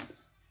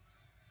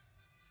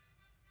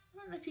 I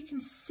don't know if you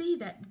can see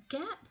that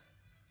gap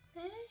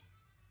there.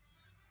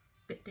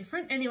 Bit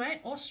different. Anyway,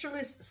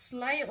 Australis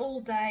Slay All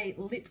Day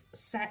Lip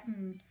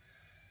Satin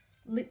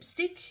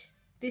Lipstick.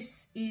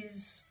 This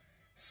is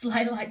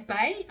Slay Like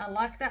Bay. I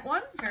like that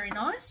one. Very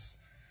nice.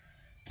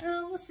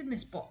 What's in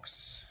this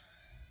box?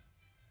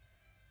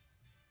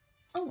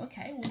 Oh,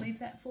 okay. We'll leave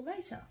that for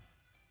later.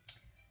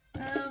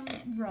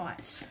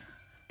 Right.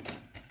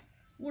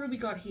 What have we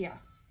got here?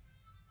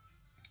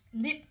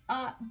 Lip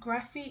Art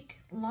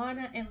Graphic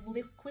Liner and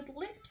Liquid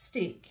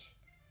Lipstick.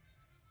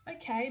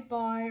 Okay,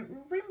 by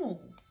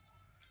Rimmel.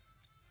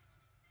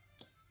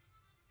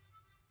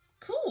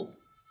 Cool.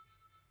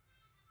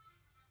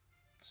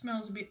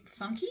 Smells a bit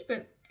funky,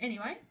 but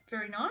anyway,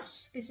 very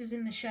nice. This is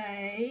in the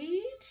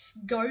shade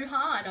Go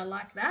Hard. I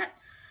like that.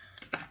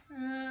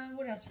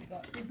 What else have we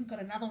got? We've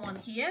got another one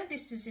here.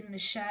 This is in the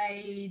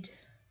shade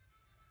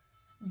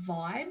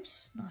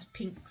Vibes. Nice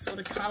pink sort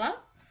of colour.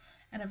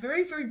 And a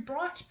very, very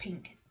bright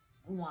pink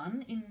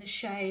one in the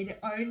shade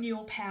Own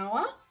Your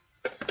Power.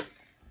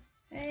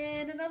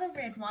 And another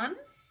red one.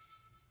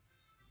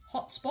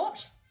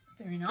 Hotspot.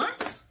 Very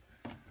nice.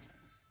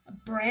 A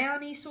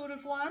brownie sort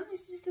of one.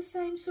 Is this the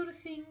same sort of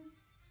thing?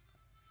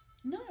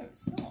 No,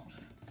 it's not.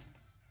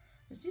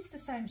 Is this the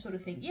same sort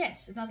of thing?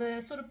 Yes,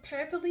 another sort of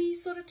purpley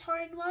sort of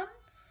toned one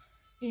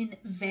in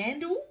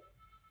Vandal.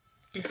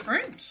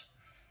 Different.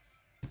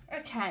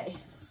 Okay.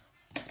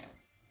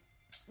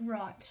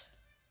 Right.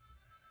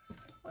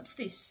 What's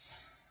this?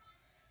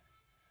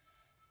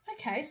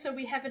 Okay, so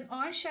we have an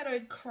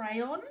eyeshadow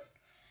crayon.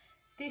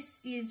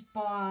 This is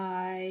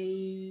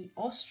by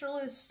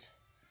Australis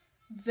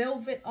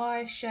Velvet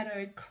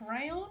Eyeshadow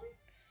Crayon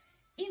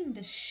in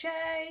the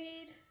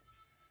shade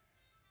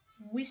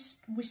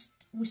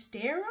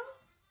Wistera.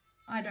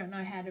 I don't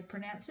know how to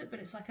pronounce it, but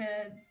it's like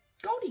a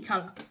goldy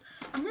colour.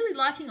 I'm really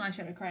liking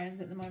eyeshadow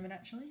crayons at the moment,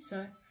 actually.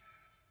 So,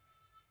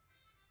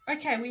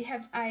 okay, we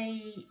have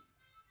a...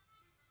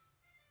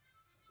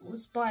 It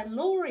was by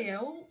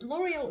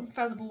L'Oreal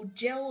Infallible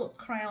Gel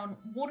Crayon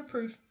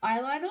Waterproof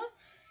Eyeliner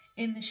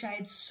in the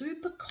shade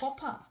Super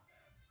Copper.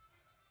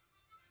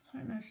 I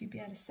don't know if you'd be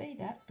able to see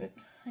that, but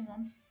hang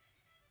on.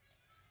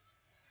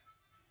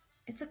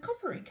 It's a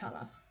coppery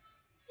colour.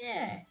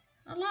 Yeah,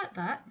 I like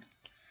that.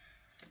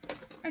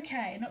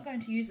 Okay, not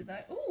going to use it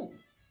though. Ooh.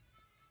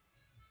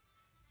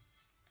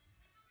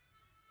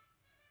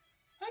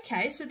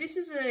 Okay, so this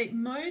is a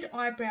Mode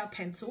Eyebrow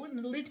Pencil, and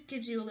the lid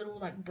gives you a little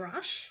like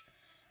brush.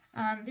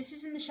 This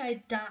is in the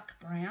shade Dark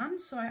Brown,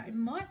 so it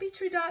might be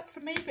too dark for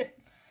me, but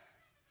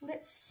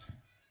let's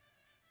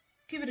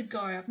give it a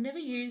go. I've never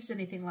used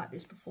anything like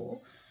this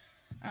before,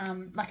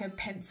 like a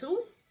pencil.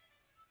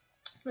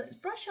 So let's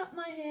brush up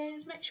my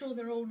hairs, make sure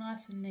they're all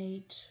nice and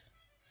neat.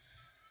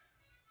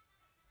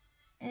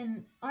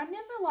 And I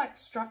never like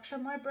structure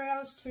my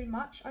brows too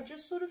much. I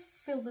just sort of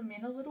fill them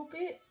in a little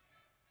bit.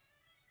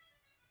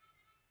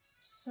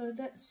 So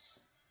that's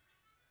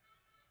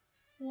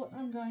what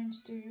I'm going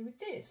to do with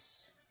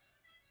this.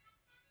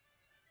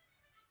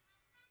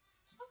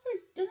 It's not very,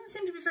 doesn't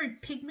seem to be very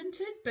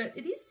pigmented, but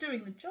it is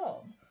doing the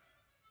job.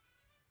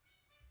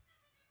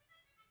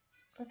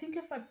 I think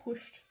if I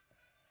pushed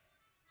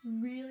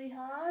really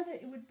hard,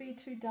 it would be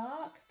too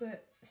dark,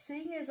 but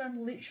seeing as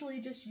I'm literally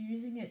just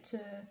using it to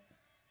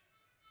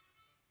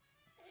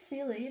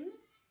fill in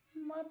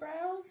my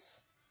brows.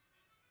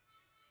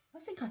 I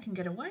think I can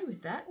get away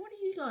with that. What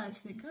do you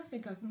guys think? I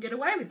think I can get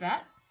away with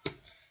that.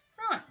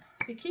 Right,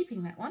 we're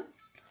keeping that one.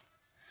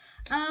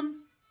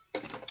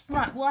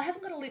 Right, well, I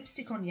haven't got a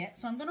lipstick on yet,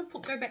 so I'm going to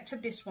go back to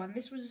this one.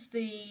 This was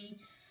the,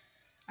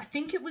 I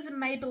think it was a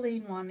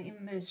Maybelline one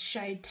in the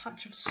shade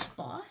Touch of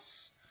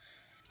Spice,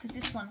 because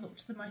this one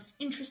looked the most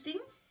interesting.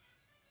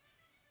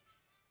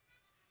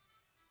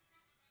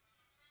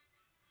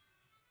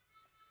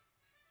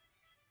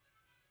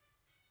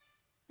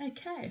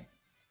 Okay.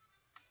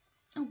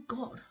 Oh,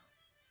 God.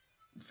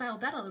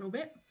 Failed that a little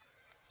bit.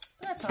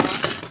 But that's all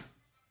right.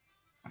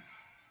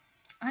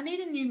 I need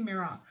a new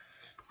mirror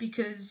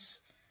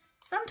because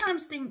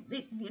sometimes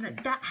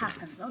that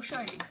happens. I'll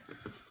show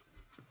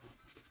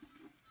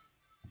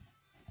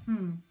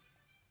you.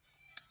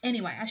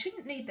 Anyway, I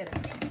shouldn't need that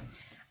anymore.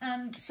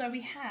 So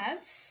we have,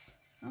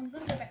 I'm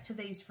going to go back to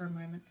these for a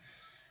moment.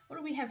 What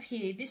do we have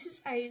here? This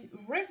is a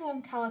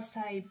Revlon Colour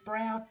Stay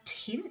Brow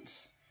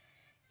Tint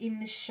in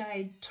the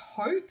shade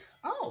Taupe.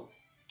 Oh,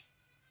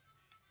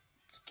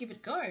 let's give it a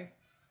go.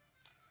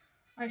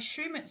 I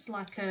assume it's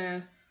like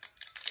a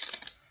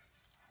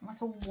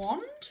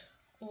wand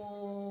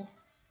or,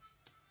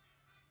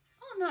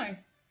 oh no,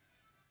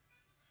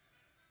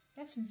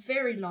 that's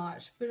very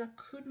light, but I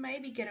could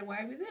maybe get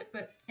away with it.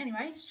 But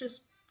anyway, it's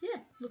just, yeah,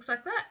 looks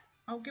like that.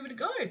 I'll give it a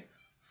go.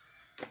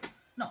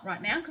 Not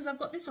right now because I've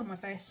got this on my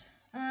face.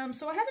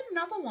 So I have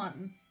another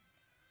one,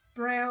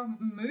 Brow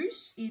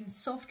Mousse in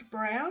Soft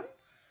Brown.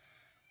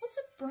 What's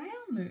a brow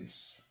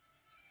mousse?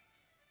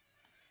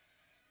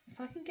 If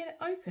I can get it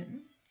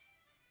open,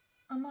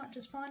 I might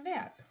just find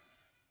out.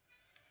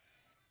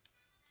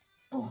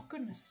 Oh,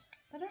 goodness.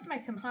 They don't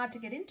make them hard to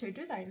get into,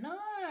 do they? No,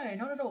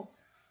 not at all.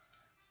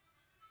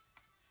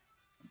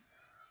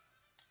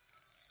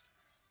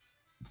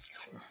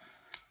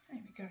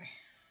 There we go.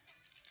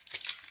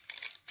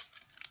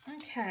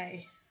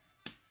 Okay.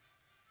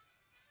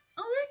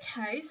 Oh,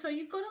 okay. So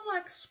you've got a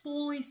like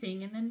spoolie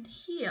thing, and then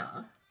here,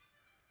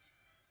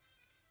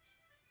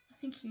 I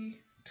think you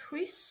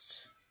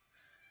twist.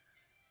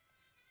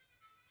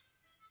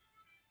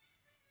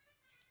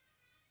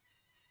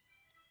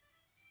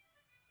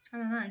 I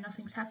don't know,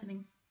 nothing's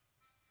happening.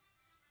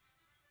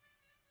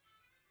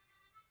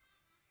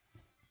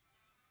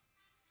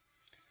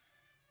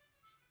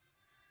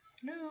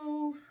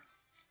 Hello.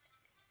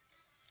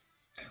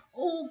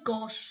 Oh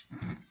gosh.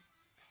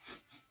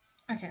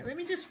 Okay, let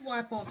me just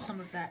wipe off some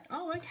of that.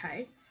 Oh,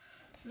 okay.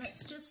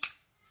 Let's just...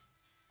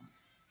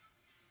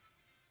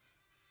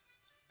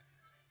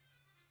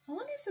 I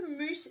wonder if the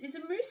mousse... Is a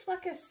mousse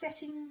like a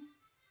setting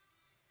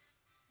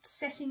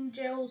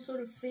gel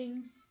sort of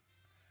thing?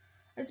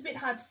 It's a bit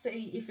hard to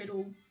see if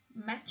it'll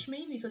match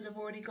me because I've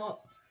already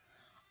got...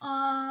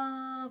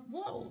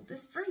 whoa,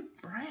 that's very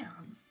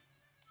brown.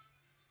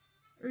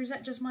 Or is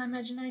that just my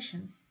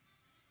imagination?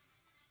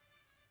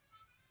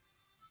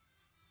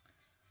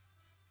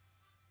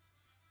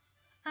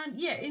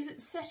 Yeah, is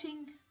it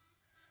setting,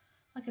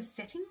 like a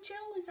setting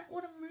gel? Is that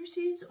what a mousse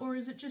is? Or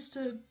is it just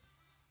a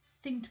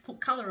thing to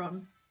put colour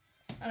on?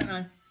 I don't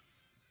know.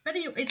 But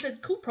anyway, it's a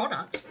cool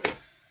product.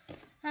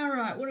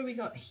 Alright, what do we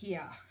got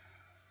here?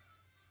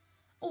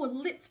 Oh, a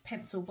lip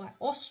pencil by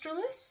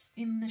Australis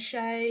in the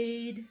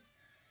shade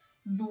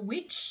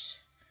Bewitched.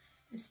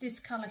 It's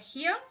this colour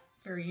here.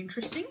 Very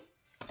interesting.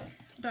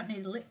 I don't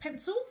need a lip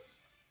pencil.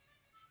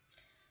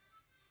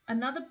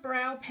 Another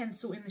brow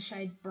pencil in the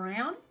shade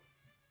Brown.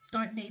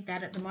 Don't need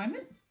that at the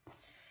moment.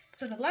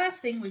 So the last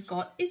thing we've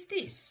got is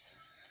this.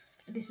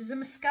 This is a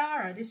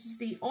mascara. This is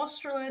the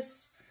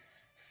Australis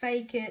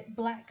Fake It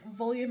Black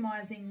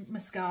Volumizing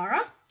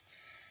Mascara.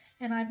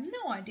 And I have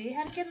no idea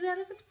how to get it out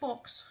of its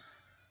box.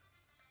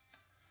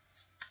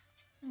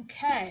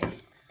 Okay.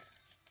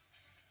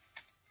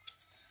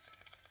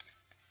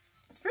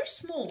 It's very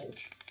small.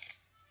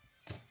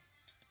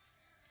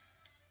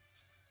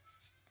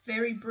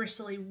 Very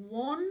bristly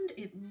wand.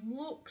 It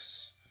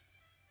looks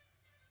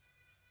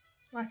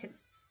like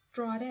it's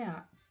dried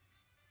out.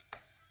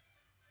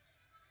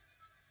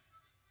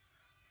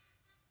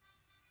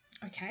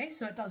 Okay,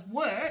 so it does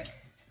work.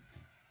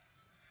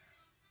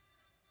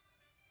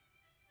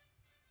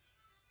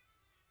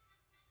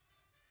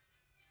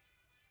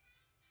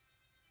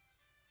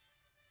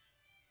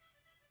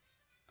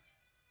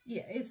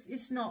 Yeah,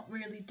 it's not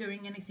really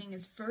doing anything.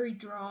 It's very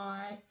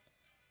dry.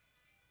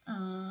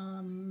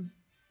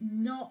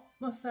 Not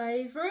my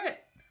favourite.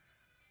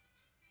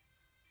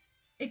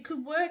 It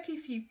could work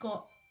if you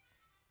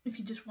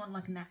just want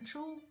like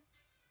natural.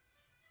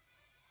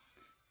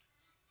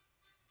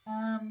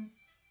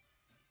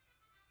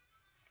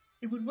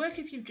 It would work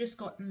if you've just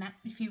got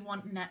if you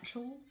want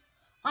natural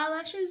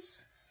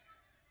eyelashes.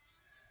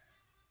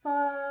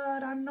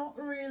 But I'm not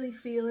really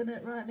feeling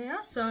it right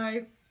now,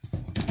 so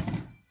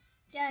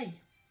yay.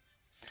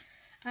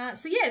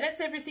 So yeah,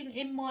 that's everything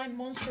in my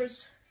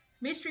monstrous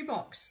mystery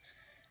box.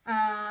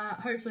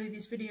 Hopefully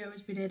this video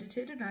has been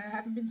edited and I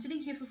haven't been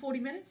sitting here for 40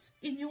 minutes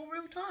in your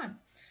real time.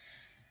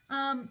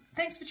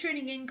 Thanks for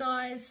tuning in,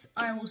 guys.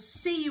 I will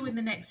see you in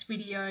the next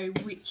video,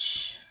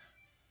 which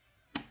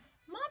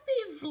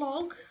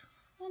vlog.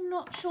 I'm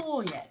not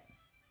sure yet.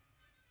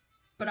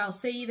 But I'll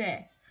see you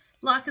there.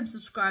 Like and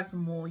subscribe for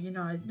more. You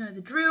know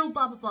the drill,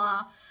 blah, blah,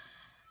 blah.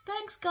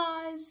 Thanks,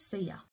 guys. See ya.